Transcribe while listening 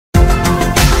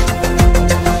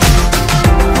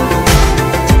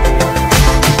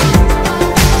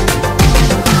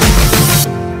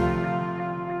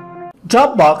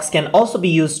Dropbox can also be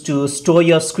used to store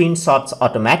your screenshots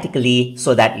automatically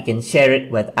so that you can share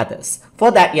it with others.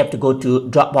 For that, you have to go to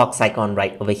Dropbox icon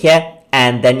right over here,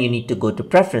 and then you need to go to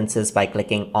Preferences by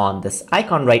clicking on this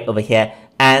icon right over here,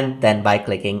 and then by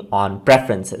clicking on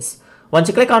Preferences. Once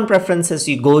you click on Preferences,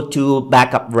 you go to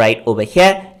Backup right over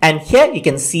here, and here you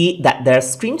can see that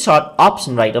there's screenshot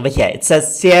option right over here. It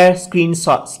says Share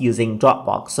Screenshots using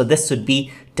Dropbox. So this should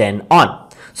be turned on.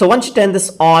 So once you turn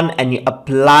this on and you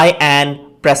apply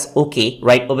and press OK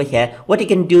right over here, what you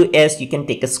can do is you can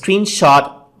take a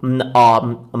screenshot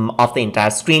of the entire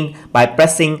screen by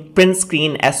pressing Print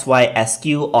Screen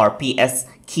SYSQ or PS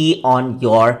key on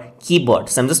your keyboard.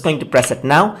 So I'm just going to press it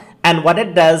now. And what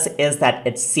it does is that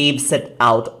it saves it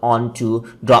out onto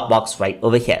Dropbox right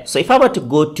over here. So if I were to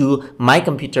go to my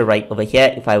computer right over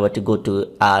here, if I were to go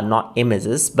to not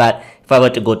images, but if I were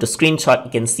to go to screenshot,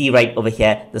 you can see right over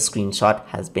here, the screenshot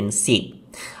has been saved.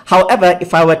 However,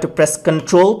 if I were to press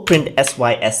Control Print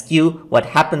SYSQ, what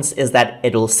happens is that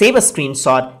it'll save a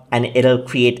screenshot and it'll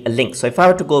create a link. So if I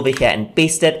were to go over here and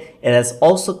paste it, it has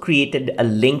also created a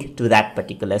link to that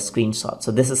particular screenshot.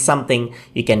 So this is something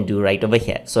you can do right over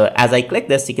here. So as I click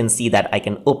this, you can see that I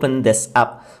can open this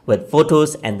up with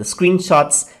photos, and the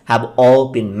screenshots have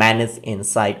all been managed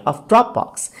inside of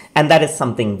Dropbox. And that is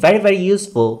something very, very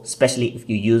useful, especially if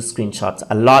you use screenshots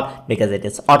a lot, because it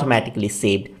is automatically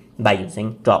saved by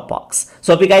using Dropbox.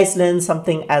 So hope you guys learned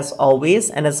something as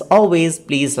always, and as always,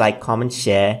 please like, comment,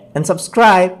 share, and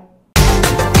subscribe.